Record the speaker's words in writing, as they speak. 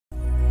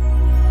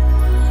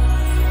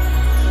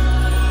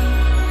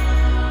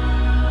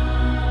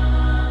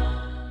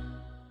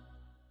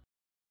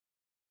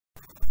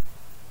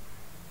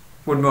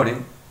Good morning.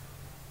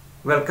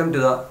 Welcome to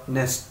the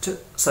next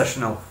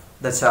session of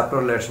the chapter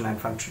relation and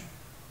function.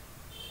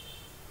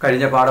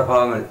 കഴിഞ്ഞ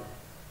പാഠഭാഗങ്ങൾ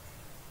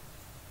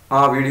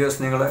ആ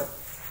videos നിങ്ങൾ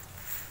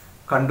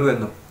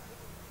കണ്ടുവെന്നും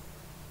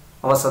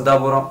അവ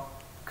ശ്രദ്ധാപൂർവം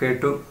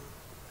കേട്ടു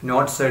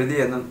നോട്ട്സ് എഴുതി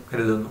എന്നും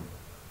കരുതുന്നു.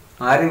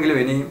 ആരെങ്കിലും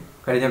ഇനിയും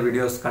കഴിഞ്ഞ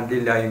വീഡിയോസ്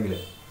കണ്ടില്ല എങ്കിൽ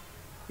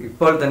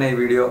ഇപ്പോൾ തന്നെ ഈ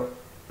വീഡിയോ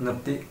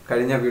നിർത്തി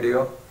കഴിഞ്ഞ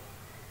വീഡിയോ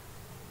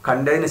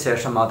കണ്ടതിന്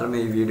ശേഷം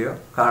മാത്രമേ ഈ വീഡിയോ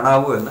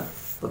കാണാവൂ എന്ന്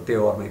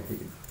പ്രത്യേകം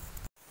ഓർമ്മിപ്പിക്കുന്നു.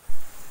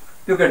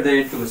 Look at the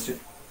 8th question.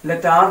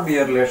 Let R be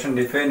a relation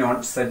defined on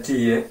set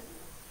A.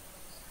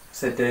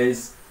 Set A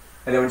is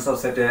elements of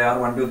set A are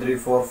 1, 2, 3,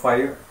 4,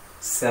 5,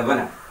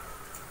 7.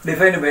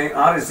 Defined by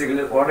R is equal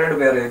to ordered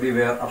by AB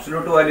where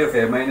absolute value of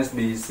A minus B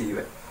is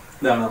even.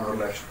 ഇതാണ് നമ്മുടെ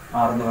relation.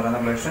 R എന്ന് പറയുന്ന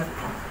relation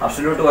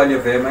absolute value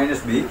of A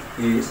minus B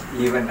is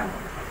even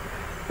number.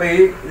 അപ്പോൾ ഈ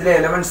ഇതിലെ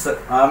elements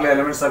ആറിലെ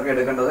elements ഒക്കെ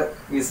എടുക്കേണ്ടത്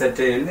ഈ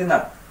സെറ്റ് എയിൽ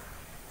നിന്നാണ്.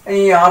 ഈ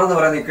R എന്ന്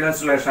പറയുന്ന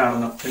ഇക്വലൻസ് റിലേഷൻ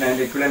ആണെന്നും പിന്നെ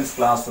അതിന്റെ ഇക്വലൻസ്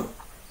ക്ലാസ്സും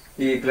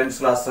ഈ ഇക്വലൻസ്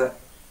ക്ലാസ്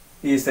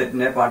ഈ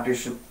സെറ്റിനെ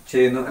പാർട്ടീഷൻ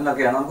ചെയ്യുന്നു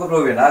എന്നൊക്കെയാണ് നമുക്ക്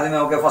പ്രൂവ് ചെയ്യേണ്ടത്. ആദ്യം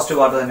നമുക്ക് ഫസ്റ്റ്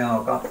പാർട്ട് തന്നെ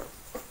നോക്കാം.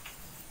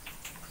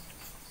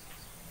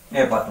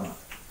 A part.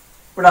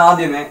 ഇവിടെ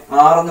ആദ്യമേ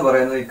ആർ എന്ന്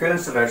പറയുന്നത്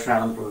ഇക്വലൻസ് റിലേഷൻ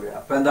ആണെന്ന് പ്രൂവ് ചെയ്യാം.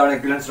 അപ്പൊ എന്താണ്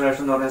ഇക്വലൻസ്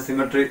റിലേഷൻ എന്ന് പറഞ്ഞാൽ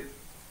സിമെട്രി,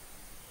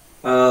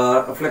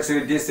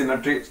 റിഫ്ലെക്സിവിറ്റി,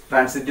 സിമെട്രി,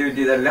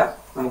 ട്രാൻസിറ്റിവിറ്റി ഇതെല്ലാം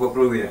നമുക്ക്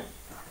പ്രൂവ് ചെയ്യാം.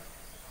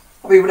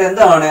 അപ്പൊ ഇവിടെ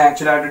എന്താണ്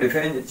ആക്ച്വലി ആയിട്ട്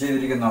ഡിഫൈൻ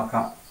ചെയ്തിരിക്കുന്നത്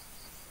നോക്കാം.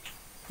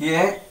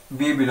 A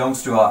B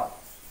belongs to R.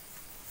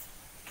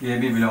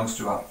 A B belongs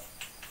to R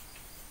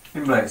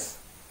implies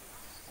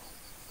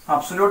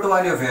absolute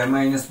value of A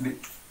minus B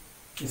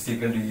is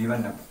equal to even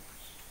number.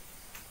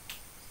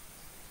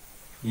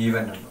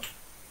 Even number.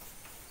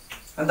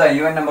 എന്താ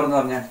ഈവൻ നമ്പർ എന്ന്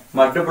പറഞ്ഞാൽ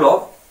മൾട്ടിപ്പിൾ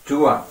ഓഫ് 2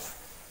 ആണ്.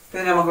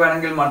 ഇത് നമുക്ക്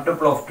വേണമെങ്കിൽ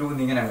മൾട്ടിപ്പിൾ ഓഫ്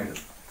 2 ഇങ്ങനെ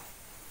എഴുതും.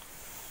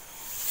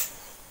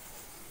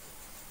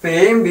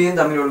 എയും ബിയും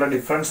തമ്മിലുള്ള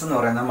ഡിഫറൻസ് എന്ന്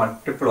പറയുന്നത്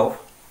മൾട്ടിപ്പിൾ ഓഫ്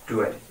 2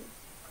 ആയിരിക്കും.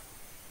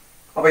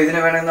 അപ്പൊ ഇതിനെ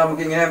വേണമെങ്കിൽ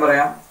നമുക്ക് ഇങ്ങനെ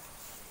പറയാം.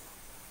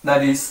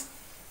 That is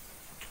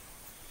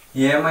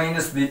A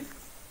minus B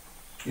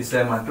is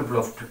a multiple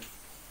of 2.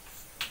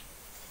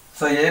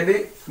 So AB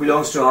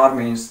belongs to R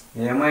means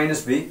A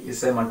minus B is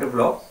a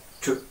multiple of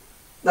 2.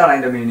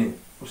 That's the meaning.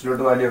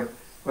 Absolute value.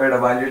 Where the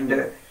value in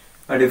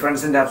the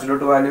difference in the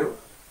absolute value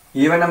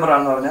even number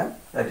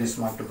that is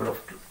multiple of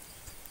 2.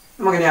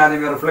 We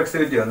will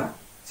reflexivity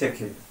check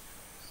here.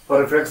 For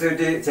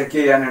reflexivity check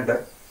here,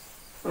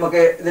 we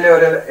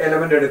will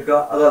element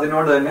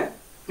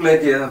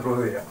relate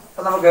prove.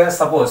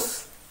 Suppose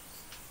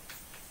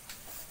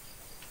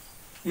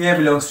A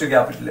belongs to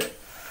capital A.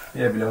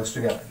 A belongs to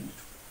capital A.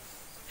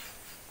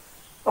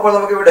 അപ്പോൾ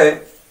നമുക്ക് ഇവിടെ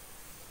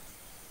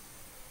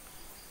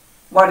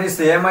what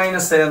is A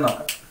minus A എന്ന്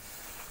നോക്കാം.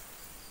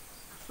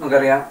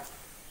 നമുക്കറിയാം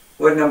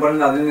ഒരു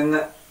നമ്പറിൽ അതിൽ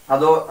നിന്ന്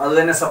അത്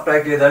തന്നെ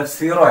സബ്ട്രാക്ട് ചെയ്താൽ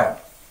 0 ആണ്.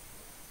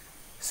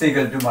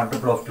 സീക്വൽ ടു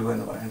മൾട്ടിപ്പിൾ ഓഫ് 2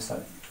 എന്ന് പറയാൻ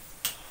സാധിക്കും.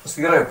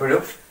 0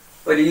 എപ്പോഴും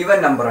ഒരു ഈവൻ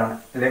നമ്പറാണ്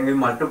അല്ലെങ്കിൽ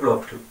മൾട്ടിപ്പിൾ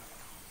ഓഫ് 2.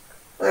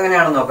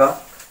 അതെങ്ങനെയാണെന്ന് നോക്കാം.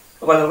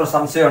 പലർക്കും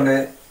സംശയമുണ്ട്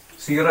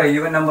 0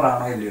 ഈവൻ നമ്പർ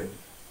ആണോ ഇല്ലയോ.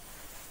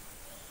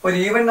 ഒരു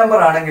ഈവൻ നമ്പർ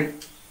ആണെങ്കിൽ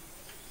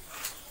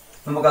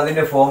നമുക്ക്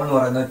അതിന്റെ ഫോം എന്ന്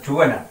പറയുന്നത്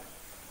 2n ആണ്.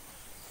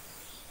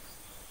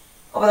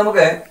 അപ്പൊ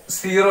നമുക്ക്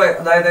 0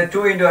 അതായത്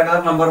 2 into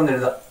another നമ്പർ എന്ന്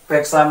എഴുതാം. ഇപ്പൊ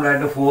എക്സാമ്പിൾ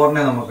ആയിട്ട്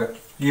 4നെ നമുക്ക്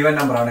ഈവൻ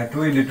നമ്പർ ആണ്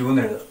 2 into 2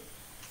 എന്ന് എഴുതാം.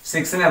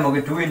 6നെ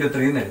നമുക്ക് 2 into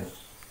 3 എന്ന് എഴുതാം.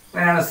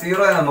 അങ്ങനെയാണ്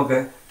 0നെ നമുക്ക്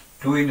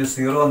 2 into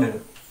 0 എന്ന്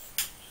എഴുതാം.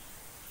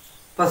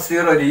 ഇപ്പൊ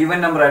 0 ഒരു ഈവൻ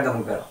നമ്പർ ആയിട്ട്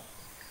നമുക്ക് കാണാം.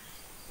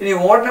 ഇനി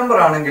ഓഡ് നമ്പർ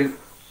ആണെങ്കിൽ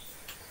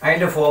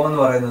അതിന്റെ ഫോം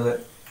എന്ന് പറയുന്നത്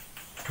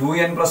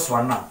 2n plus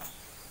 1 ആണ്.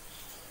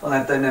 അപ്പൊ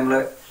നേരത്തെ തന്നെ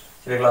നമ്മള്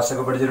ചില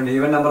ക്ലാസ്സൊക്കെ പഠിച്ചിട്ടുണ്ട്.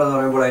 ഈവൻ നമ്പർ എന്ന്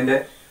പറയുമ്പോൾ അതിന്റെ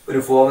ഒരു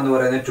ഫോം എന്ന്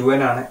പറയുന്നത്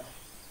 2n ആണ്.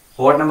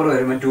 ഓഡ് നമ്പർ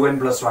വരുമ്പോൾ 2n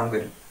plus 1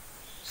 വരും.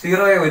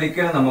 0യെ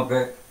ഒരിക്കലും നമുക്ക്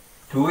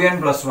 2n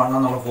plus 1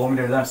 എന്നുള്ള ഫോമിൽ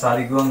എഴുതാൻ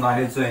സാധിക്കുമോ എന്ന്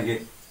ആലോചിച്ച് നോക്കി.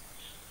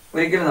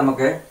 ഒരിക്കലും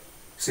നമുക്ക്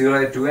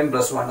 0യെ 2n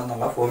plus 1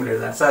 എന്നുള്ള ഫോമിൽ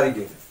എഴുതാൻ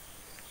സാധിക്കില്ല.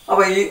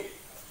 അപ്പൊ ഈ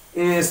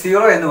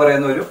 0 എന്ന്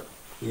പറയുന്ന ഒരു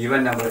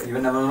ഈവൻ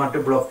നമ്പർ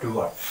മൾട്ടിപ്പിൾ ഓഫ് 2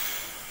 ആണ്.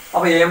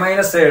 അപ്പൊ എ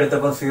മൈനസ് എ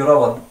എടുത്തപ്പോൾ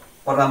 0 വന്നു.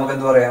 പറഞ്ഞാൽ നമുക്ക്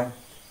എന്ത് പറയാം,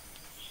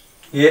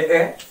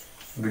 എ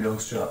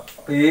ബിലോങ്സ് ടു ആർ.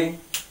 അപ്പൊ ഈ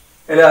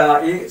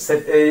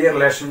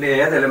റിലേഷന്റെ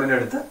ഏത് എലമെന്റ്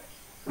എടുത്ത്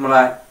നമ്മൾ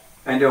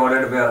അതിന്റെ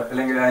ഓർഡേഡ് പെയർ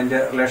അല്ലെങ്കിൽ അതിന്റെ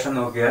റിലേഷൻ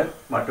നോക്കിയാൽ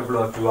മൾട്ടിപ്പിൾ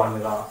ഓഫ് 2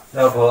 ആണെന്ന് കാണാം.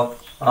 അപ്പോൾ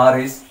ആർ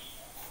ഈസ്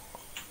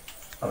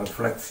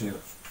റിഫ്ലെക്സീവ്.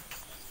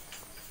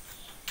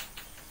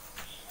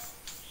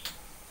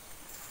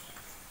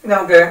 ഇനി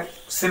നമുക്ക്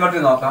സിമെട്രി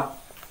നോക്കാം.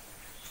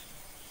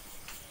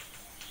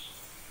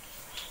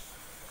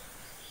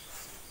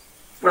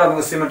 ഇവിടെ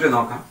നമുക്ക് സിമെട്രി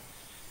നോക്കാം.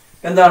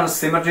 എന്താണ്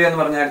സിമെട്രി എന്ന്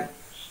പറഞ്ഞാൽ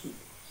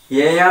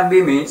ARB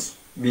means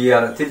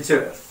BR തിരിച്ച്.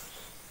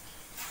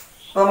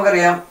 അപ്പൊ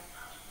നമുക്കറിയാം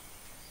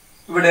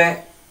ഇവിടെ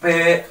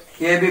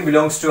AB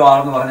belongs to R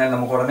എന്ന് പറഞ്ഞാൽ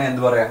നമുക്ക് ഉടനെ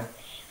എന്ത് പറയാം,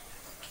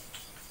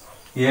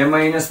 A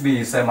minus B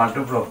is a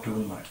multiple of 2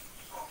 എന്ന് പറയാം.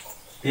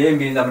 എയും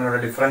ബിയും തമ്മിലുള്ള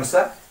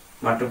ഡിഫറൻസ്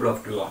മൾട്ടിപ്പിൾ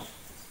ഓഫ് 2 ആണ്.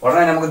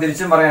 ഉടനെ നമുക്ക്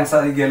തിരിച്ചും പറയാൻ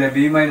സാധിക്കുകയല്ലേ,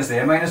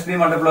 A minus B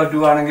multiple of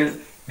 2 ആണെങ്കിൽ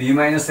B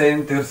minus A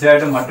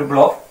തീർച്ചയായിട്ടും മൾട്ടിപ്പിൾ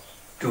ഓഫ്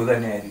 2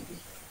 തന്നെയായിരിക്കും.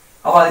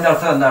 അപ്പൊ അതിന്റെ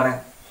അർത്ഥം എന്താണ്,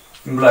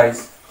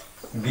 implies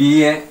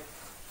BA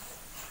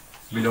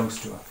belongs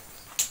to R.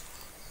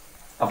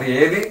 അപ്പോൾ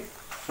AB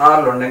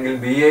R ഉണ്ടെങ്കിൽ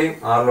BA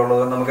R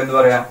ഉള്ളത് നമുക്ക് എന്ത്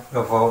പറയാം,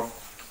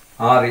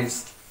 R is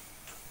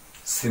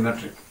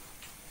symmetric.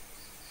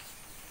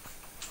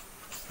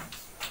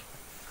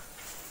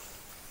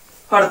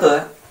 അടുത്തത്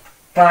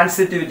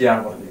ട്രാൻസിറ്റിവിറ്റി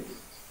ആണ് പറഞ്ഞിരിക്കുന്നത്.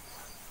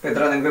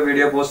 ഇത്ര നിങ്ങൾക്ക്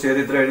വീഡിയോ പോസ്റ്റ് ചെയ്ത്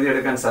ഇത്ര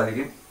എഴുതിയെടുക്കാൻ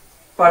സാധിക്കും.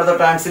 അപ്പോൾ അടുത്ത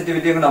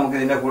ട്രാൻസിറ്റിവിറ്റി നമുക്ക്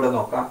ഇതിൻ്റെ കൂടെ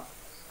നോക്കാം.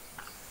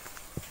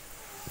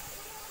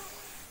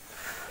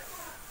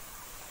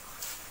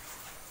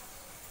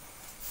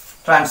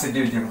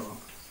 ട്രാൻസിറ്റിവിറ്റി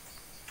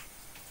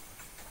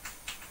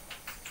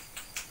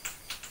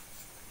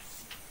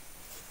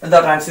എന്താ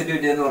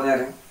ട്രാൻസിറ്റിവിറ്റി എന്ന്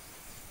പറഞ്ഞാൽ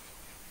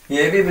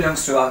A B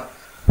belongs to R,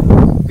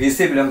 B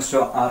C belongs to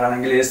R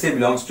ആണെങ്കിൽ A C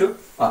belongs to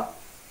R.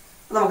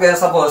 നമുക്ക്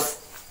suppose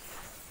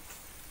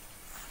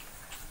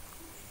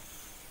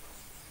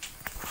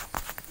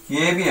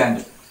A B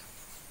and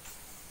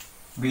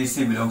B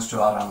C belongs to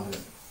R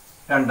ആണെങ്കിൽ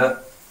രണ്ട്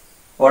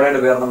ഓർഡേഡ്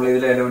പേർ നമ്മൾ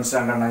ഇതിലെ എലമെന്റ്സ്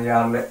രണ്ടെണ്ണം ഈ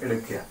ആറിൽ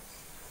എടുക്കുക.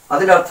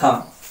 അതിൻ്റെ അർത്ഥം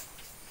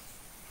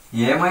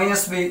A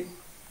minus B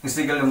is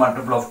equal to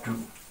multiple of 2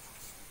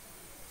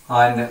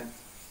 and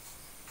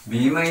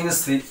B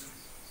minus C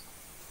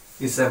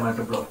is A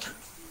multiple of 2.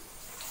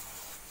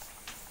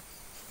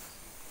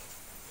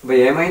 അപ്പോൾ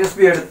എ മൈനസ്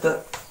ബി എടുത്ത്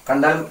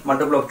കണ്ടാലും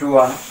മൾട്ടിപ്പിൾ ഓഫ് 2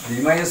 ആണ്, ബി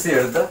മൈനസ് സി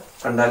എടുത്ത്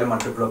കണ്ടാലും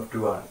മൾട്ടിപ്പിൾ ഓഫ്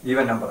 2 ആണ്,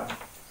 ഈവൻ നമ്പറാണ്.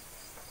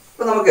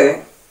 അപ്പോൾ നമുക്ക്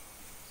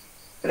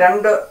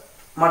രണ്ട്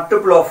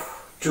മൾട്ടിപ്പിൾ ഓഫ്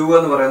 2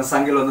 എന്ന് പറയുന്ന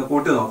സംഖ്യകൾ ഒന്ന്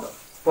കൂട്ടി നോക്കാം.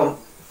 ഇപ്പം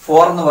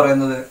 4 എന്ന്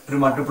പറയുന്നത് ഒരു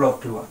മൾട്ടിപ്പിൾ ഓഫ്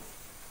 2 ആണ്,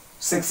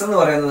 6 എന്ന്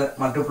പറയുന്നത്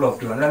മൾട്ടിപ്പിൾ ഓഫ്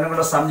 2 ആണ്. രണ്ടും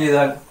കൂടെ സം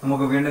ചെയ്താൽ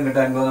നമുക്ക് വീണ്ടും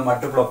കിട്ടാൻ പോകുന്നത്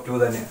മൾട്ടിപ്പിൾ ഓഫ് 2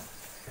 തന്നെയാണ്.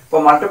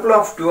 അപ്പോൾ മൾട്ടിപ്പിൾ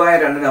ഓഫ് 2 ആയ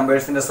രണ്ട്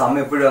നമ്പേഴ്സിന്റെ സം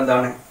എപ്പോഴും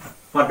എന്താണ്?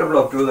 മൾട്ടിപ്പിൾ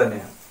ഓഫ് 2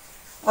 തന്നെയാണ്.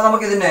 അപ്പോൾ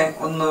നമുക്കിതിനെ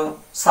ഒന്ന്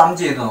സം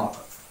ചെയ്ത്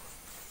നോക്കാം.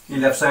 ഈ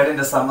ലെഫ്റ്റ്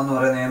സൈഡിന്റെ സം എന്ന്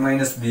പറയുന്നത് A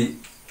minus B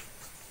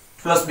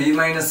plus B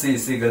minus C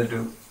is equal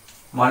to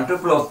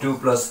multiple of 2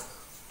 plus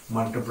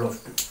multiple of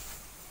 2.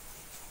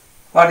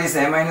 What is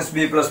a minus b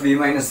plus b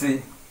minus c?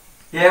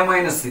 A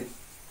minus c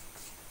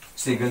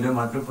is equal to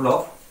multiple of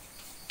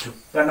 2.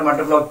 രണ്ട്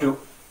multiple of 2.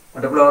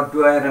 Multiple of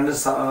 2 ആയ രണ്ട്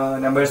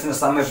നമ്പേഴ്സിന്റെ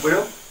some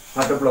എപ്പോഴും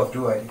multiple of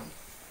 2 ആയിരിക്കും.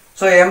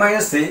 So a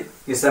minus c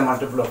is a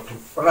multiple of 2.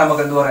 അപ്പോൾ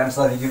നമുക്ക് എന്ത് പറയാൻ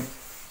സാധിക്കും?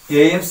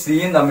 എയും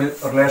സിയും തമ്മിൽ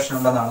റിലേഷൻ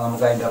ഉണ്ടെന്നാണ്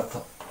നമുക്ക് അതിന്റെ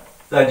അർത്ഥം.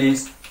 That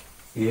is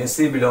AC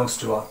belongs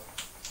to R.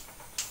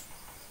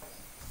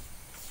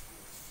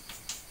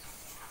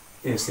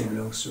 AC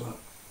belongs to R.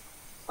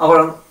 അപ്പോൾ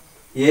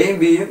എയും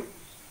ബിയും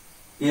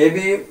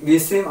ബി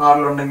സിയും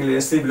ആറിലുണ്ടെങ്കിൽ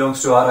A C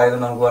belongs to R ആയത്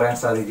നമുക്ക് പറയാൻ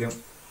സാധിക്കും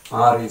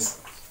ആർ ഈസ്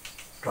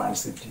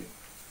ട്രാൻസിറ്റീവ്.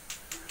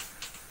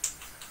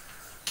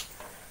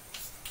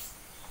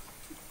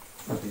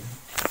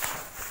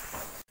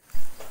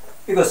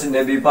 ഈ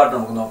ക്വസ്റ്റിന്റെ ബി പാർട്ട്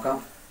നമുക്ക് നോക്കാം.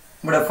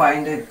 ഇവിടെ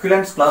ഫൈൻഡ്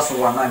ഇക്വലൻസ് ക്ലാസ്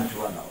ഓഫ് 1 and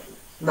 2 എന്നാണ്.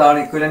 ഇതാണ്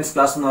ഇക്വലൻസ്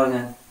ക്ലാസ് എന്ന്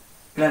പറഞ്ഞാൽ.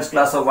 ഇക്വലൻസ്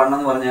ക്ലാസ് ഓഫ് 1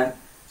 എന്ന് പറഞ്ഞാൽ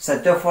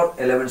set of 4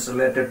 elements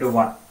related to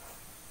 1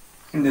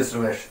 in this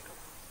relation.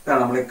 ഇതാണ്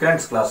നമ്മൾ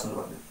ഇക്വലൻസ് ക്ലാസ് എന്ന്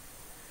പറഞ്ഞത്.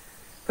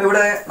 അപ്പോൾ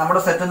ഇവിടെ നമ്മുടെ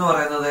സെറ്റ് എന്ന്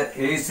പറയുന്നത്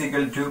എ ഇസ്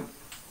ഈക്വൽ ടു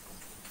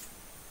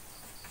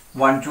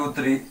 1 2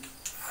 3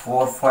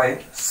 4 5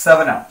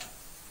 7 ആണ്.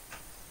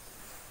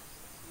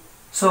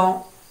 So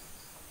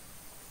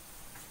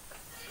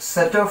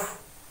set of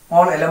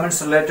all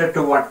elements related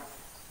to 1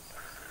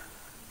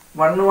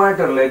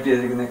 1 relate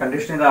ചെയ്തിരിക്കുന്ന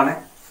കണ്ടീഷൻ ഇതാണ്.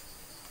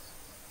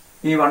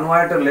 ഈ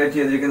 1 റിലേറ്റ്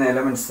ചെയ്തിരിക്കുന്ന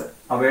എലമെന്റ്സ്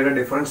അവയുടെ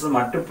ഡിഫറൻസ്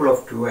മൾട്ടിപ്പിൾ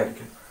ഓഫ് 2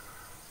 ആയിരിക്കും.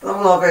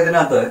 നമുക്ക് നോക്കാം.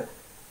 ഇതിനകത്ത്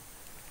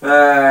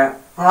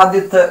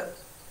ആദ്യത്തെ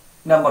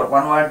നമ്പർ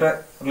 1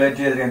 റിലേറ്റ്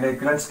ചെയ്തിരിക്കുന്ന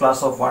ഇക്വലൻസ്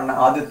ക്ലാസ് ഓഫ് 1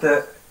 ആദ്യത്തെ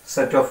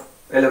സെറ്റ് ഓഫ്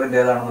എലമെന്റ്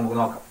ഏതാണെന്ന് നമുക്ക്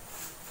നോക്കാം.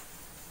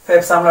 ഫോർ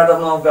എക്സാമ്പിൾ ആയിട്ട്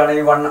നമ്മൾ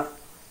നോക്കുകയാണെങ്കിൽ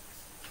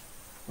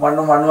 1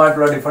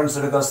 1 ഡിഫറൻസ്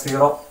എടുക്കുക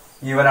 0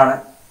 ഈവൻ ആണ്.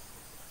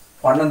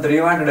 1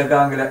 3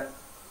 എടുക്കാമെങ്കിൽ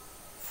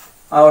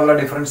അവരുടെ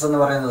ഡിഫറൻസ് എന്ന്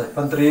പറയുന്നത്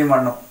ഇപ്പം 3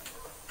 1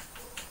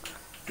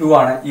 2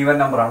 ആണ്, ഈവൻ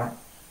നമ്പർ ആണ്.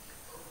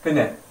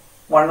 പിന്നെ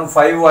 1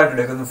 5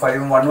 എടുക്കുന്നു,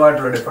 5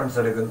 1 ഡിഫറൻസ്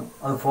എടുക്കുന്നു,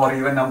 അത് 4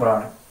 ഈവൻ നമ്പർ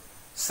ആണ്.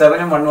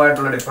 7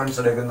 1 ഡിഫറൻസ്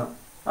എടുക്കുന്നു,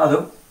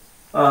 അതും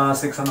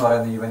 6 എന്ന്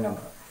പറയുന്ന ഈവൻ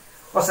നമ്പർ.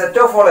 അപ്പോൾ set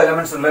of all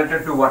elements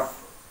related to 1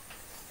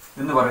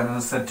 എന്ന്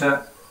പറയുന്നത് സെറ്റ്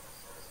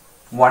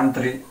 1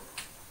 3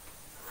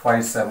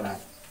 5 7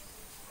 ആണ്.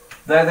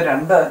 അതായത്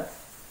രണ്ട്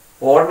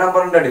ഓഡ്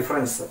നമ്പറിന്റെ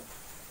ഡിഫറൻസ്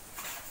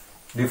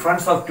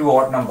ഓഫ് 2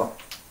 ഓഡ് നമ്പർ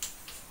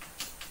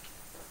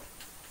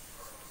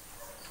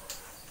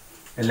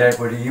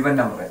എല്ലായ്പ്പോഴും ഈവൻ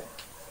നമ്പർ ആയിരിക്കും.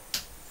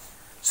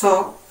 സോ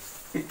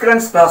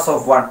ഇക്വലൻസ് ക്ലാസ്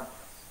ഓഫ് 1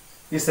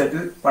 ഈ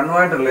സെറ്റിൽ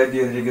 1 റിലേറ്റ്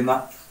ചെയ്തിരിക്കുന്ന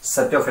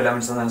സെറ്റ് ഓഫ്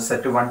എലമെന്റ്സ് എന്നാണ്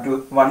സെറ്റ് 1 2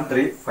 1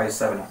 3 5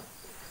 7 ആണ്.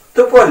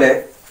 ഇതുപോലെ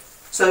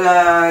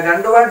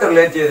 2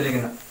 റിലേറ്റ്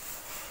ചെയ്തിരിക്കുന്ന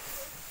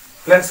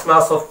ഇക്വലൻസ്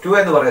ക്ലാസ് ഓഫ് 2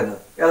 എന്ന് പറയുന്നത്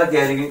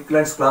ഏതൊക്കെയായിരിക്കും?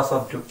 ഇക്വലൻസ് ക്ലാസ്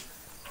ഓഫ് 2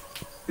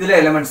 ഇതിലെ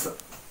എലമെന്റ്സ്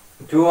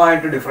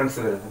 2 ഡിഫറൻസ്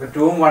വരുന്നത്. ഇപ്പൊ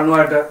 2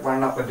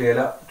 1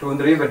 പറ്റുകയില്ല, 2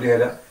 3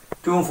 പറ്റുകയില്ല,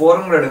 2 4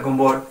 കൂടെ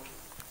എടുക്കുമ്പോൾ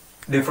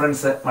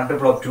ഡിഫറൻസ്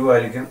മൾട്ടിപ്പിൾ ഓഫ് 2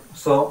 ആയിരിക്കും.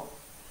 സോ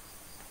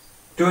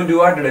 2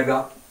 2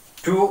 എടുക്കാം,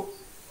 2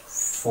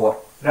 4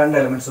 രണ്ട്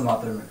എലമെന്റ്സ്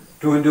മാത്രമേ ഉള്ളൂ.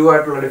 2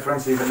 2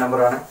 ഡിഫറൻസ് ഈവൻ നമ്പർ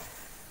ആണ്.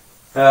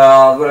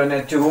 അതുപോലെ തന്നെ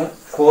 2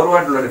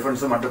 4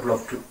 ഡിഫറൻസ് മൾട്ടിപ്പിൾ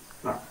ഓഫ് 2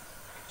 ആണ്.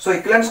 So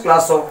ഇക്വലൻസ്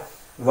class of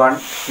 1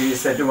 is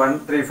set 1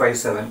 3 5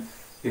 7.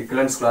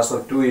 Equivalence class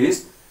of 2 is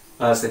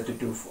set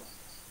 2 4.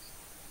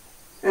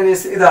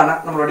 ഇതാണ്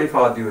നമ്മളോട് ഈ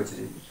ഭാഗത്ത്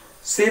വെച്ചിരിക്കുന്നത്.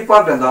 സി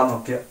പാർട്ട് എന്താണെന്ന്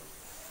നോക്കിയാൽ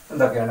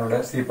എന്തൊക്കെയാണ് ഇവിടെ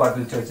സി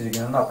പാർട്ടിൽ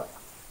വെച്ചിരിക്കുന്നത് നോക്കാം.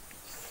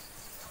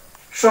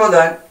 Show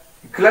that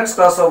equivalence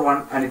class of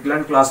 1 and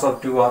equivalent class of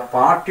 2 are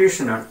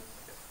partitional.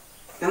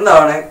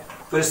 എന്താണ്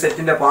ഒരു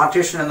സെറ്റിന്റെ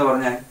പാർട്ടീഷൻ എന്ന്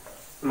പറഞ്ഞാൽ?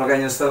 നമ്മൾ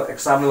കഴിഞ്ഞ ദിവസം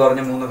എക്സാമ്പിൾ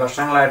പറഞ്ഞ 3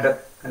 കഷ്ണങ്ങളായിട്ട്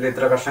അല്ലെങ്കിൽ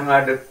ഇത്ര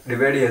കഷ്ണങ്ങളായിട്ട്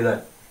ഡിവൈഡ് ചെയ്താൽ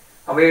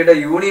അവയുടെ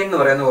യൂണിയൻ എന്ന്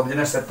പറയുന്നത്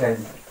ഒറിജിനൽ സെറ്റ്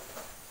ആയിരിക്കും.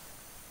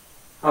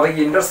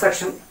 അവയ്ക്ക്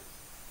ഇന്റർസെക്ഷൻ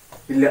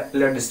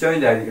ഇല്ല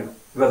ഡിസ്റ്റോയിന്റ് ആയിരിക്കണം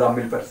ഇവ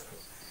തമ്മിൽ പരസ്പരം.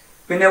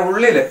 പിന്നെ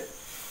ഉള്ളില്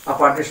ആ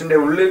പാർട്ടീഷന്റെ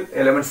ഉള്ളിൽ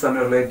എലമെന്റ്സ്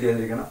തമ്മിൽ റിലേറ്റ്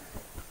ചെയ്തിരിക്കണം,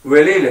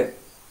 വെളിയിൽ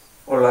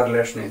ഉള്ള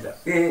റിലേഷൻ ഇല്ല.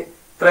 ഈ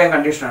ഇത്രയും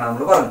കണ്ടീഷനാണ്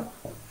നമ്മൾ പറഞ്ഞത്.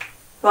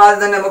 അപ്പൊ ആദ്യം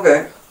തന്നെ നമുക്ക്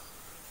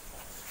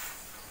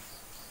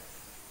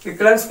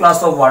ഇക്വലൻസ്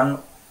ക്ലാസ് ഓഫ് 1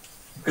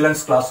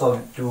 ഇക്വലൻസ് ക്ലാസ് ഓഫ്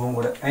 2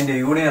 കൂടെ അതിന്റെ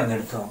യൂണിയൻ ഒന്ന്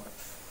എടുത്തു നോക്കാം.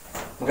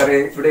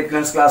 നമുക്കറിയാം ഇവിടെ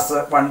ഇക്വലൻസ് ക്ലാസ്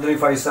 1 3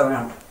 5 7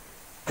 ആണ്,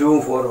 2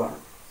 4 ആണ്.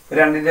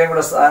 രണ്ടിന്റെയും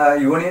കൂടെ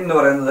യൂണിയൻ എന്ന്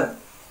പറയുന്നത്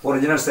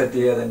ഒറിജിനൽ സെറ്റ്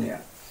ചെയ്യുക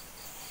തന്നെയാണ്.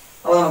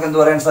 അപ്പോൾ നമുക്ക് എന്ത്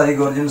പറയാൻ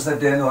സാധിക്കും? ഒറിജിനൽ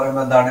സെറ്റ് എന്ന്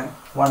പറയുമ്പോൾ എന്താണ്?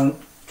 1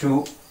 2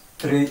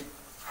 3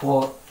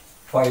 4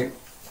 5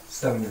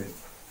 7 വരും.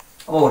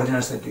 അപ്പോൾ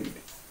ഒറിജിനൽ സെറ്റ്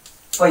കിട്ടി.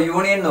 അപ്പോൾ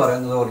യൂണിയൻ എന്ന്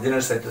പറയുന്നത്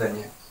ഒറിജിനൽ സെറ്റ്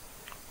തന്നെയാണ്.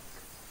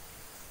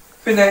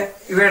 പിന്നെ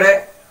ഇവയുടെ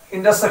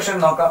ഇന്റർസെക്ഷൻ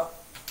നോക്കാം.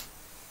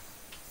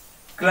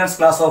 ഇക്വലൻസ്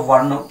ക്ലാസ് ഓഫ്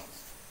 1ഉം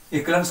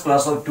ഇക്വലൻസ്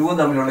ക്ലാസ് ഓഫ് 2ഉം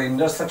തമ്മിലുള്ള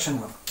ഇന്റർസെക്ഷൻ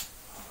നോക്കാം.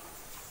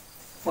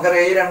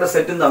 നമുക്കറിയാം ഈ രണ്ട്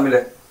സെറ്റും തമ്മിൽ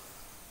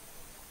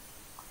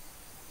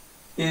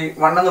ഈ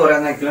 1 എന്ന്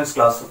പറയുന്ന ഇക്വലൻസ്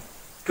ക്ലാസ്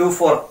 2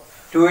 4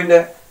 2ന്റെ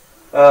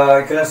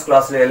ഇക്വലൻസ്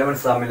ക്ലാസ്സിലെ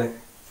എലമെന്റ്സ് തമ്മിൽ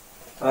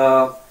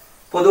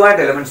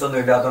പൊതുവായിട്ട് എലമെന്റ്സ് ഒന്നും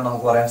ഇല്ലാത്തതുകൊണ്ട്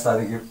നമുക്ക് പറയാൻ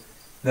സാധിക്കും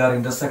their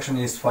intersection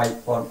is 5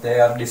 or they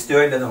are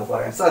disjoint എന്ന് നമുക്ക്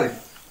പറയാൻ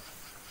സാധിക്കും.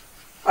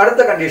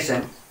 അടുത്ത കണ്ടീഷൻ,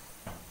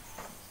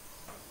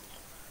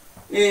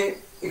 ഈ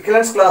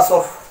ഇക്വലൻസ് ക്ലാസ്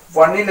ഓഫ്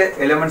 1ലെ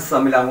എലമെന്റ്സ്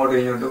തമ്മിൽ അങ്ങോട്ടും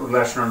ഇങ്ങോട്ടും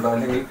റിലേഷൻ ഉണ്ടോ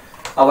അല്ലെങ്കിൽ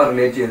അവ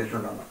റിലേറ്റ്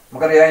ചെയ്തിട്ടുണ്ടോ?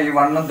 നമുക്കറിയാം ഈ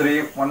 1ഉം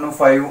 3ഉം 1ഉം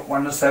 5ഉം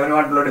 1ഉം 7ഉം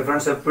ആയിട്ടുള്ള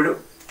ഡിഫറൻസ് എപ്പോഴും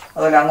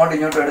അതിൽ അങ്ങോട്ടും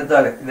ഇങ്ങോട്ടും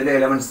എടുത്താൽ ഇതിലെ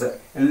എലമെന്റ്സ്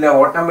എല്ലാം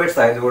ഓഡ് നമ്പേഴ്സ്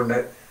ആയതുകൊണ്ട്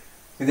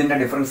ഇതിന്റെ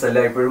ഡിഫറൻസ്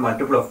എല്ലാം ഇപ്പോഴും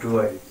മൾട്ടിപ്പിൾ ഓഫ് 2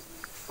 ആയിരിക്കും.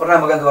 പറഞ്ഞാൽ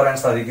നമുക്ക് എന്ത് പറയാൻ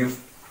സാധിക്കും?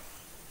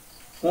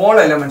 All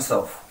elements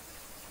of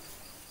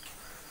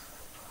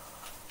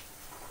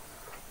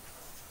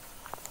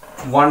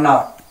 1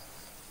 are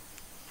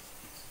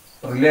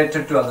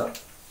related to other.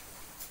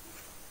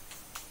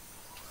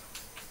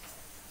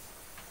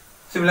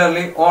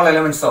 Similarly, all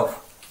elements of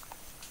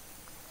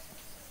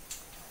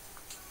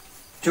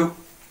 2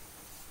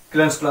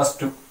 ഇക്വലൻസ് class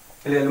 2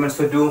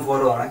 elements 2ഉം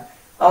 4ഉം ആണ്.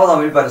 അവ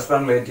തമ്മിൽ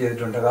പരസ്പരം റിലേറ്റ്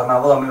ചെയ്തിട്ടുണ്ട്. കാരണം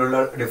അവ തമ്മിലുള്ള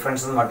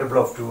ഡിഫറൻസ് മൾട്ടിപ്പിൾ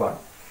ഓഫ് 2 ആണ്.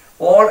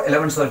 All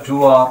elements of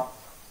 2 are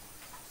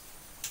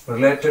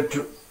related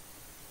to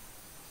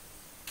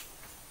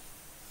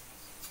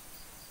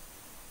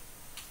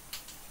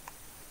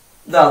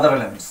the other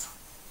elements.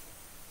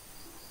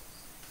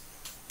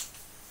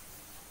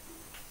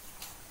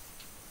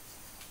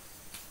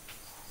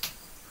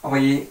 അപ്പോൾ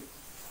ഈ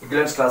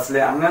ഇക്വലൻസ്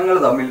ക്ലാസ്സിലെ അംഗങ്ങൾ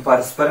തമ്മിൽ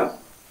പരസ്പരം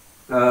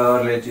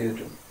റിലേറ്റ്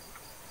ചെയ്തിട്ടുണ്ട്.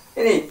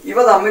 ഇനി ഇവ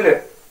തമ്മിൽ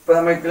ഇപ്പൊ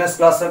നമ്മൾ ഇക്വലൻസ്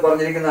ക്ലാസ്സിൽ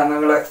പറഞ്ഞിരിക്കുന്ന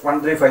അംഗങ്ങളെ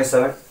 1 3 5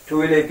 7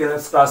 2ലെ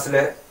ഇക്വലൻസ്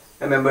ക്ലാസ്സിലെ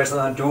മെമ്പേഴ്സ്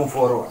 2ഉം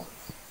 4ഉം ആണ്.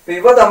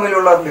 ഇവ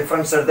തമ്മിലുള്ള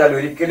ഡിഫറൻസ് എടുത്താൽ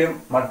ഒരിക്കലും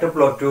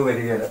മൾട്ടിപ്പിൾ ഓഫ് 2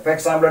 വരികയില്ല. ഇപ്പൊ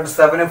എക്സാമ്പിൾ ആയിട്ട്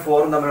 7ഉം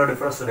 4ഉം തമ്മിലുള്ള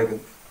ഡിഫറൻസ്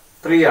എടുക്കുന്നു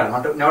 3 ആണ്,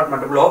 നോട്ട്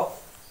മൾട്ടിപ്പിൾ ഓഫ്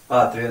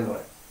 3 എന്ന്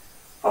പറയും.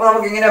 അപ്പൊ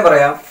നമുക്ക് ഇങ്ങനെ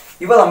പറയാം,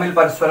 ഇവ തമ്മിൽ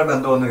പരസ്പര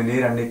ബന്ധമൊന്നുമില്ല ഈ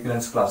രണ്ട്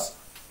ഇക്വലൻസ് ക്ലാസ്.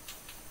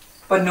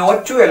 ഇപ്പൊ no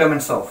 2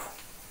 elements of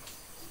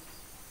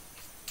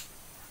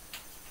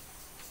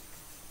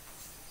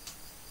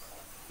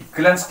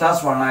equivalence class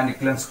 1 and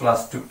equivalence class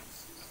 2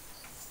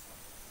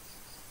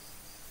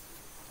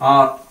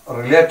 are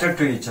related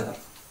to each other.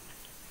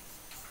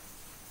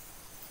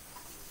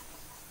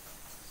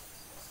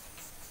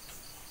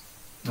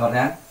 എന്ന്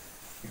പറഞ്ഞാൽ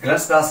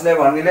ഇക്വലൻസ് ക്ലാസ്സിലെ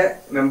 1ലെ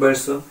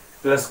മെമ്പേഴ്സും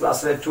ഇക്വലൻസ്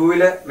ക്ലാസ്സിലെ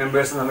 2ലെ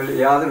മെമ്പേഴ്സും തമ്മിൽ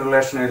യാതൊരു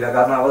റിലേഷനും ഇല്ല.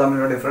 കാരണം അവ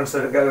തമ്മിലുള്ള ഡിഫറൻസ്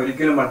എടുക്കാൻ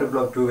ഒരിക്കലും മൾട്ടിപ്പിൾ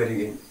ഓഫ് 2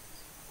 വരികയും.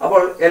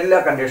 അപ്പോൾ എല്ലാ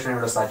കണ്ടീഷനും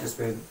ഇവിടെ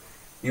സാറ്റിസ്ഫൈ ചെയ്തു.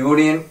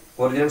 യൂണിയൻ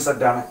ഒറിജിനൽ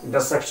സെറ്റ് ആണ്,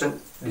 ഇന്റർസെക്ഷൻ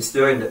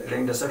ഡിസ്ജോയിന്റ്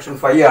അല്ലെങ്കിൽ ഇന്റർസെക്ഷൻ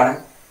 5 ആണ്.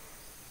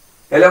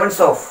 Elements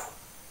of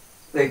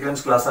the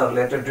equivalence class are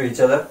related to each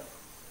other.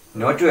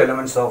 No 2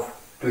 elements of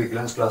 2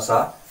 equivalence class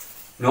are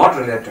not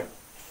related.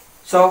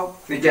 So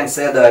we can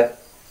say that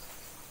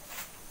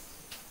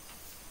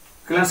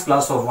equivalence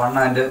class of 1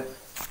 and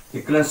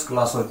equivalence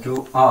class of 2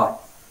 are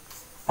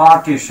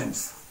partitions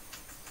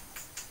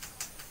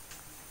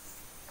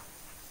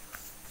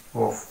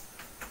of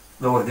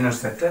the original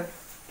set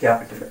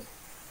capital.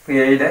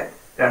 A യുടെ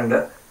രണ്ട്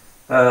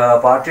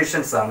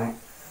partitions ആണ്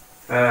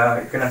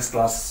equivalence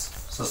class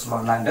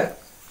 1 and 2.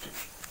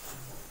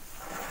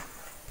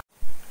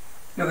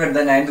 Look at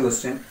the 9th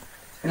question.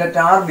 Let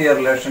R be a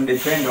relation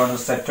defined on a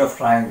set of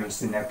triangles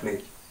in a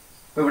plane.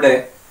 ഇവിടെ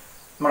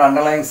നമ്മുടെ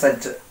underline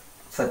set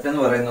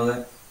എന്ന് പറയുന്നത്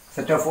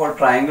set of all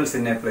triangles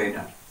in A plain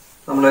ആണ്.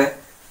 നമ്മൾ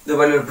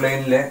ഇതുപോലെ ഒരു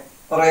പ്ലെയിനിലെ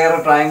കുറേയേറെ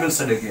triangles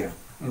എടുക്കുകയാണ്.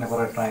 ഇങ്ങനെ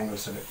കുറേ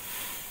ട്രയാങ്കിൾസ് എടുക്കും,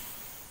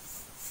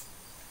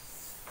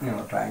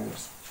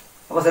 ട്രയാങ്കിൾസ്.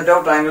 അപ്പോൾ set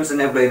of triangles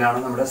in A plain ആണ്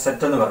നമ്മുടെ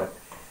സെറ്റ് എന്ന് പറയുന്നത്.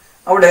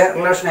 അവിടെ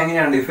റിലേഷൻ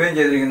എങ്ങനെയാണ് ഡിഫൈൻ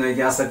ചെയ്തിരിക്കുന്നത്?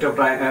 ആ set of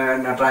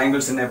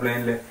triangles in A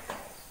പ്ലെയിനിൽ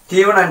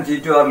T1 and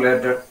T2 are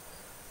related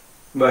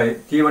by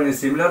T1 is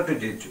similar to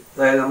T2.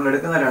 അതായത് നമ്മൾ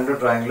എടുക്കുന്ന രണ്ട്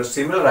ട്രയാങ്കിൾസ്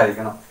സിമിലർ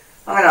ആയിരിക്കണം.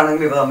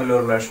 അങ്ങനെയാണെങ്കിൽ ഇവ തമ്മിൽ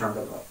ഒരു റിലേഷൻ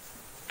ഉണ്ടല്ലോ.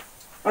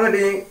 എന്നിട്ട്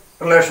ഈ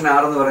റിലേഷൻ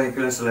ആരെന്ന് പറയുന്ന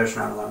ഇക്വലൻസ് റിലേഷൻ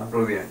ആണെന്നാണ്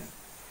പ്രൂവ് ചെയ്യുന്നത്.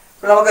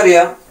 അപ്പോൾ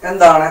നമുക്കറിയാം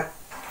എന്താണ്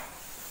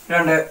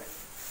രണ്ട്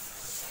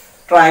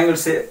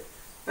ട്രയാങ്കിൾസ്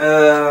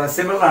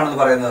സിമിലർ ആണെന്ന്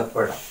പറയുന്നത്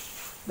എപ്പോഴാണ്?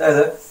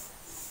 അതായത്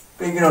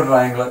ഇങ്ങനെ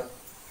ട്രയാങ്കിൾ,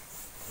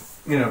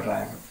 ഇങ്ങനെ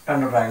ട്രയാങ്കിൾ,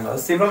 രണ്ട് ട്രയാങ്കിൾ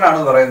അത് സിമിലർ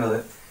ആണെന്ന് പറയുന്നത്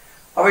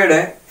അവയുടെ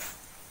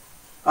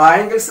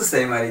ആംഗിൾസ്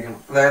സെയിം ആയിരിക്കണം.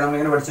 അതായത്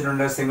നമ്മളിങ്ങനെ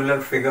പഠിച്ചിട്ടുണ്ട് സിമിലർ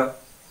ഫിഗർ,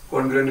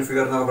 കോൺഗ്രുവന്റ്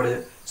ഫിഗർ എന്നൊക്കെ പഠിച്ചു.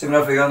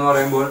 സിമിലർ ഫിഗർ എന്ന്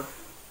പറയുമ്പോൾ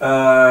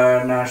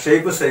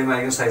ഷേപ്പ് സെയിം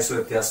ആയിരിക്കും, സൈസ്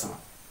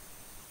വ്യത്യാസമാണ്.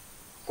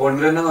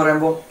 കോൺഗ്രുവന്റ് എന്ന്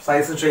പറയുമ്പോൾ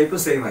സൈസും ഷേപ്പും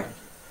സെയിം ആയിരിക്കും.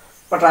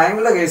 അപ്പോൾ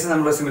ട്രയാങ്കിളിന്റെ കേസ്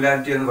നമ്മൾ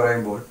സിമിലാരിറ്റി എന്ന്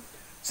പറയുമ്പോൾ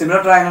സിമിലർ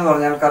ട്രയാങ്കിൾ എന്ന്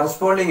പറഞ്ഞാൽ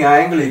കറസ്പോണ്ടിങ്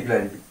ആംഗിൾ ഈക്വൽ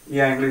ആയിരിക്കും. ഈ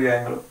ആംഗിൾ ഈ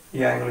ആംഗിൾ, ഈ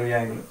ആംഗിൾ ഈ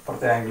ആംഗിൾ,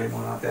 പുറത്തെ ആംഗിൾ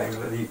മൂന്നാമത്തെ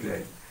ആംഗിൾ അത് ഈക്വൽ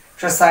ആയിരിക്കും.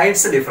 പക്ഷെ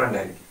സൈഡ്സ് ഡിഫറെന്റ്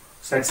ആയിരിക്കും.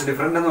 സൈഡ്സ്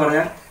ഡിഫറെന്റ് എന്ന്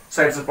പറഞ്ഞാൽ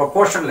സൈഡ്സ്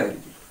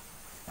പ്രൊപ്പോർഷനിലായിരിക്കും.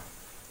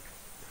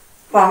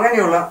 അപ്പൊ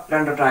അങ്ങനെയുള്ള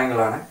രണ്ട്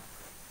ട്രയാങ്കിളാണ്.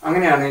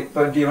 അങ്ങനെയാണ്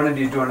ഇപ്പൊ T1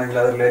 T2 ആണെങ്കിൽ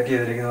അത് റിലേറ്റ്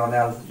ചെയ്തിരിക്കുന്നത്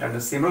പറഞ്ഞാൽ രണ്ട്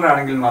സിമിലർ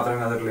ആണെങ്കിൽ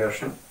മാത്രമേ അത്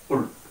റിലേഷൻ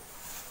ഉള്ളൂ.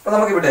 അപ്പൊ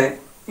നമുക്കിവിടെ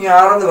ഈ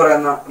R എന്ന്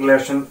പറയുന്ന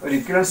റിലേഷൻ ഒരു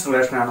ഇക്വലൻസ്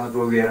റിലേഷൻ ആണെന്ന്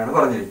പ്രൂവ് ചെയ്യാനാണ്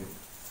പറഞ്ഞിരിക്കുന്നത്.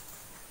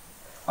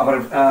 അപ്പൊ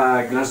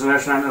ഇക്വലൻസ്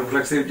റിലേഷൻ ആണ്,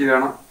 റിഫ്ലെക്സിവിറ്റി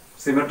വേണം,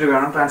 സിമെട്രി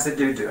വേണം,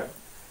 ട്രാൻസിറ്റിവിറ്റി വേണം.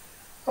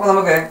 അപ്പൊ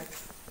നമുക്ക്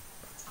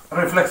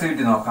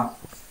റിഫ്ലെക്സിവിറ്റി നോക്കാം.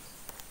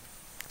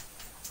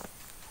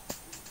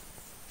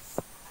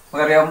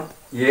 നമുക്കറിയാം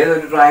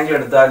ഏതൊരു ട്രയാങ്കിൾ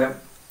എടുത്താലും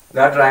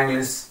that triangle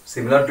is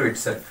similar to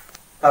itself.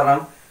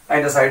 കാരണം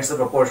അതിന്റെ സൈഡ്സ്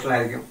പ്രൊപ്പോർഷണൽ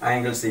ആയിരിക്കും,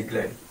 ആംഗിൾസ് ഈക്വൽ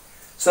ആയിരിക്കും.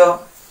 So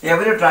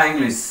every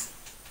triangle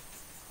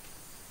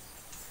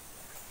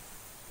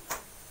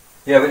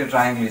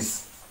is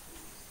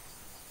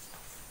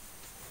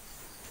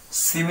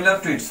similar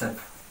to itself.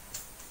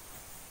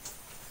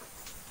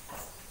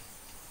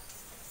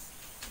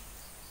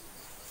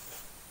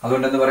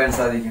 അതുകൊണ്ട് എന്ത് പറയാൻ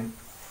സാധിക്കും?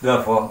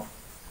 Therefore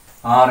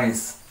R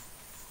is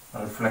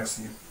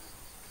reflexive.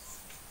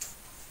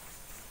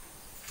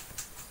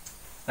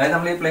 അതായത്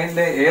നമ്മൾ ഈ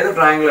പ്ലെയിനിലെ ഏത്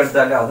ട്രയാങ്കിൾ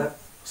എടുത്താലും അത്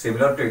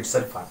സിമിലർ ടു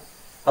ഇറ്റ്സെൽഫ് ആണ്.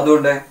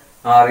 അതുകൊണ്ട്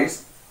R is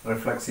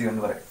reflexive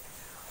എന്ന് പറയും.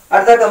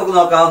 അടുത്തായിട്ട് നമുക്ക്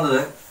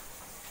നോക്കാവുന്നത്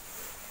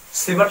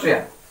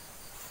സിമട്രിയാണ്.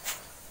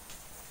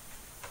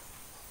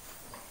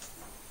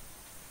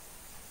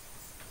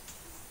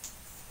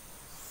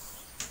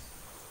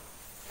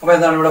 അപ്പൊ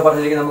എന്താണ് ഇവിടെ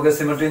പറഞ്ഞിരിക്കുന്നത്? നമുക്ക്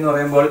സിമട്രി എന്ന്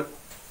പറയുമ്പോൾ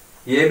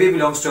AB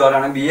ബിലോങ്സ് ടു R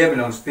ആണ്, BA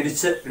ബിലോങ്സ്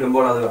തിരിച്ച്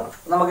ഇടുമ്പോൾ അത് വേണം.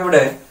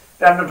 നമുക്കിവിടെ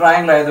രണ്ട്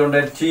ട്രയാങ്കിൾ ആയതുകൊണ്ട്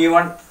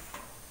T1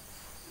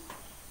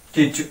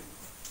 T2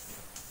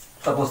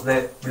 suppose they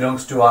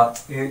belongs to R,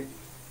 ഈ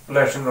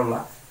റിലേഷനിലുള്ള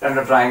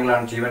രണ്ട് ട്രയാങ്കിൾ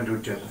ആണ് T1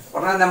 T2 എന്ന്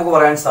പറഞ്ഞാൽ നമുക്ക്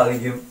പറയാൻ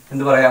സാധിക്കും.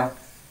 എന്ത് പറയാം?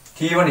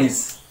 T1 is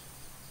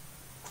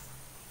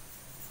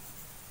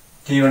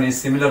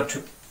similar to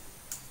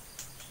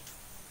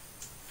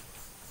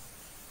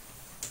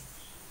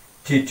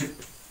T2.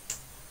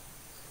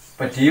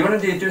 ഇപ്പൊ T1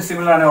 T2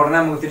 സിമിലർ ആണ്, ഉടനെ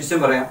നമുക്ക് തിരിച്ചും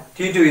പറയാം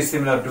T2 is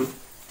similar to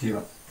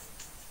T1.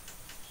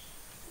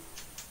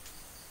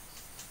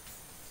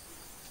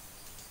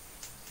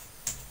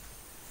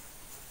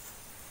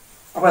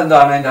 അപ്പൊ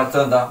എന്താണ് അതിന്റെ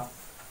അർത്ഥം? എന്താ?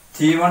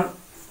 T1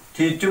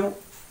 T2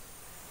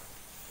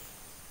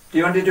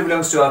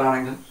 belongs to R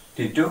ആണെങ്കിൽ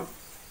T2,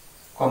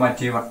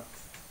 T1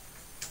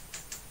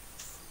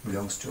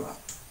 belongs to R.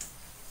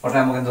 ഉടനെ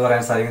നമുക്ക് എന്ത്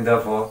പറയാൻ സാധിക്കും?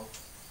 Therefore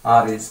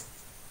R is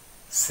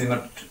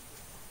symmetry.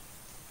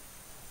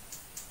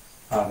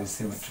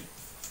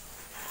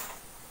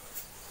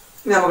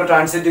 ഇനി നമുക്ക്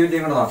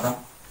ട്രാൻസിറ്റിവിറ്റിയും കൂടെ നോക്കാം.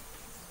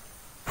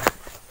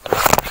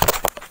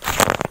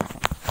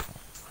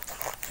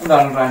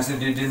 എന്താണ്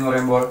ട്രാൻസിറ്റിവിറ്റി എന്ന്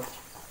പറയുമ്പോൾ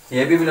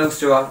AB belongs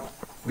to R,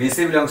 BC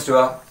belongs to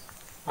R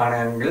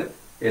ആണെങ്കിൽ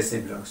AC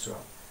belongs to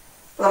R.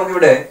 അപ്പോൾ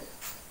നമുക്കിവിടെ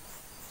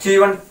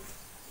T1,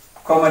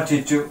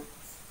 T2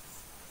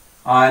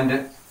 and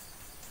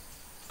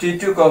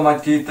T2,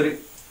 T3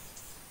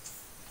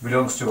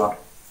 belongs to R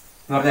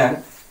എന്ന് പറഞ്ഞാൽ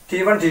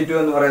T1 T2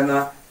 എന്ന് പറയുന്ന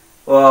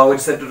ഒരു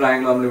സെറ്റ്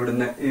ട്രയാങ്കിൾ നമ്മൾ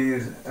ഇവിടുന്ന് ഈ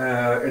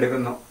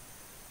എടുക്കുന്നു.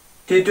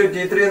 T2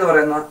 T3 എന്ന്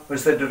പറയുന്ന ഒരു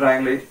സെറ്റ്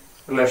ട്രയാങ്കിൾ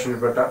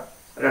റിലേഷനിൽപ്പെട്ട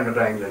രണ്ട്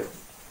ട്രയാങ്കിൾ എടുക്കും.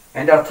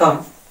 അതിന്റെ അർത്ഥം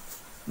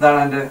എന്താണ്?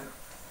 അതിന്റെ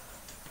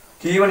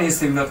T1 is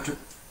similar to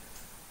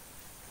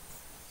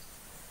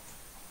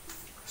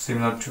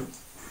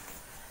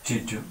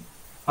T2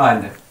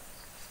 and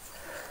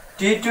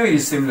T2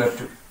 is similar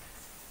to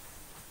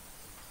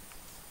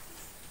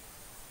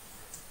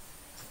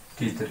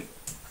T3.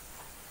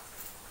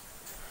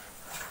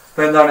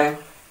 ഇപ്പൊ എന്താണ്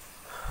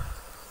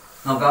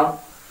നോക്കാം.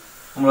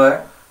 നമ്മള്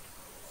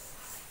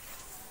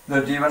ഇത്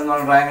T1 എന്ന്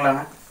പറഞ്ഞ ട്രയാങ്കിൾ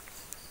ആണ്,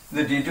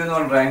 ഇത് T2 എന്ന്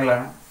പറഞ്ഞ ട്രയാങ്കിൾ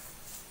ആണ്,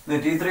 ഇത്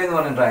T3 എന്ന്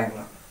പറഞ്ഞ ട്രയാങ്കിൾ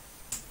ആണ്.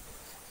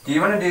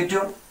 T1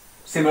 T2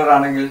 സിമിലർ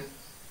ആണെങ്കിൽ,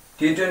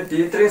 T2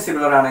 T3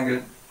 സിമിലർ ആണെങ്കിൽ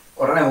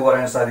ഉടനെ നമുക്ക്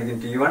പറയാൻ സാധിക്കും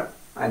T1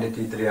 and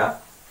T3 are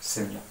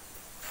similar.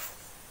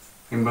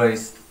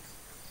 Implies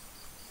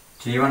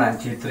T1 and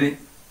T3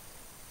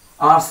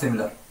 are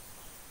similar.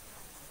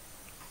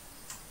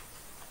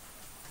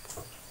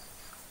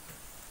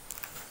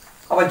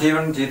 അപ്പോൾ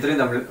T1 T3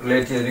 തമ്മിൽ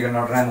റിലേറ്റ്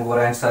ചെയ്തിരിക്കുന്ന ഉടനെ നമുക്ക്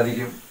പറയാൻ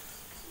സാധിക്കും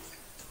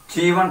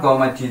T1,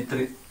 T3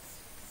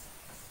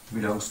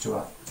 belongs to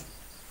R.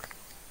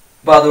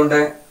 അപ്പോൾ അതുകൊണ്ട്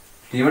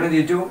T1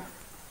 T2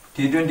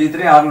 T3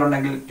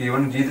 ആറിലുണ്ടെങ്കിൽ,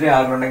 T1 T3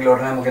 ആറിലുണ്ടെങ്കിൽ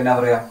ഉടനെ നമുക്ക് എന്നാ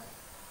പറയാം?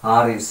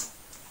 R is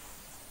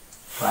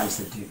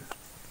transitive.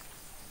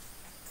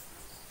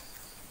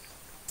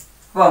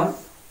 അപ്പം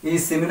ഈ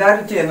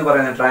സിമിലാരിറ്റി എന്ന്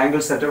പറയുന്ന ട്രയാങ്കിൾ,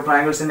 സെറ്റ് ഓഫ്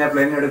ട്രയാങ്കിൾസിന്റെ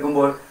പ്ലെയിൻ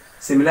എടുക്കുമ്പോൾ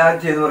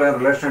സിമിലാരിറ്റി എന്ന് പറയുന്ന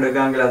റിലേഷൻ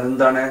എടുക്കുകയാണെങ്കിൽ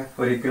അതെന്താണ്?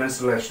 ഒരു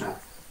ഇക്വലൻസ് റിലേഷനാണ്.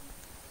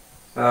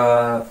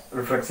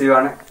 റിഫ്ലെക്സീവ്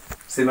ആണ്,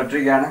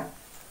 സിമെട്രിക് ആണ്,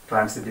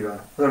 ട്രാൻസിറ്റീവ് ആണ്.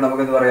 അതുകൊണ്ട്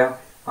നമുക്ക് എന്ത് പറയാം,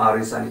 R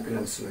is an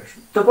equivalence relation.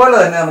 ഇതുപോലെ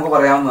തന്നെ നമുക്ക്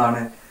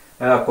പറയാവുന്നതാണ്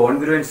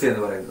കോൺഗ്രുവൻസി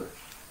എന്ന് പറയുന്നത്.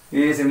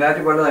 ഈ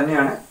സിമിലാരിറ്റി പോലെ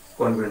തന്നെയാണ്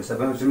കോൺഗ്രുവൻസി.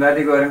 അപ്പം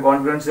സിമിലാരിറ്റിക്ക് പകരം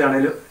കോൺഗ്രുവൻസി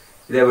ആണെങ്കിലും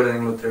ഇതേപോലെ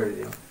നിങ്ങൾ ഉത്തരം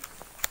എഴുതിയാണ്.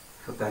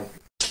 So thank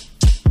you.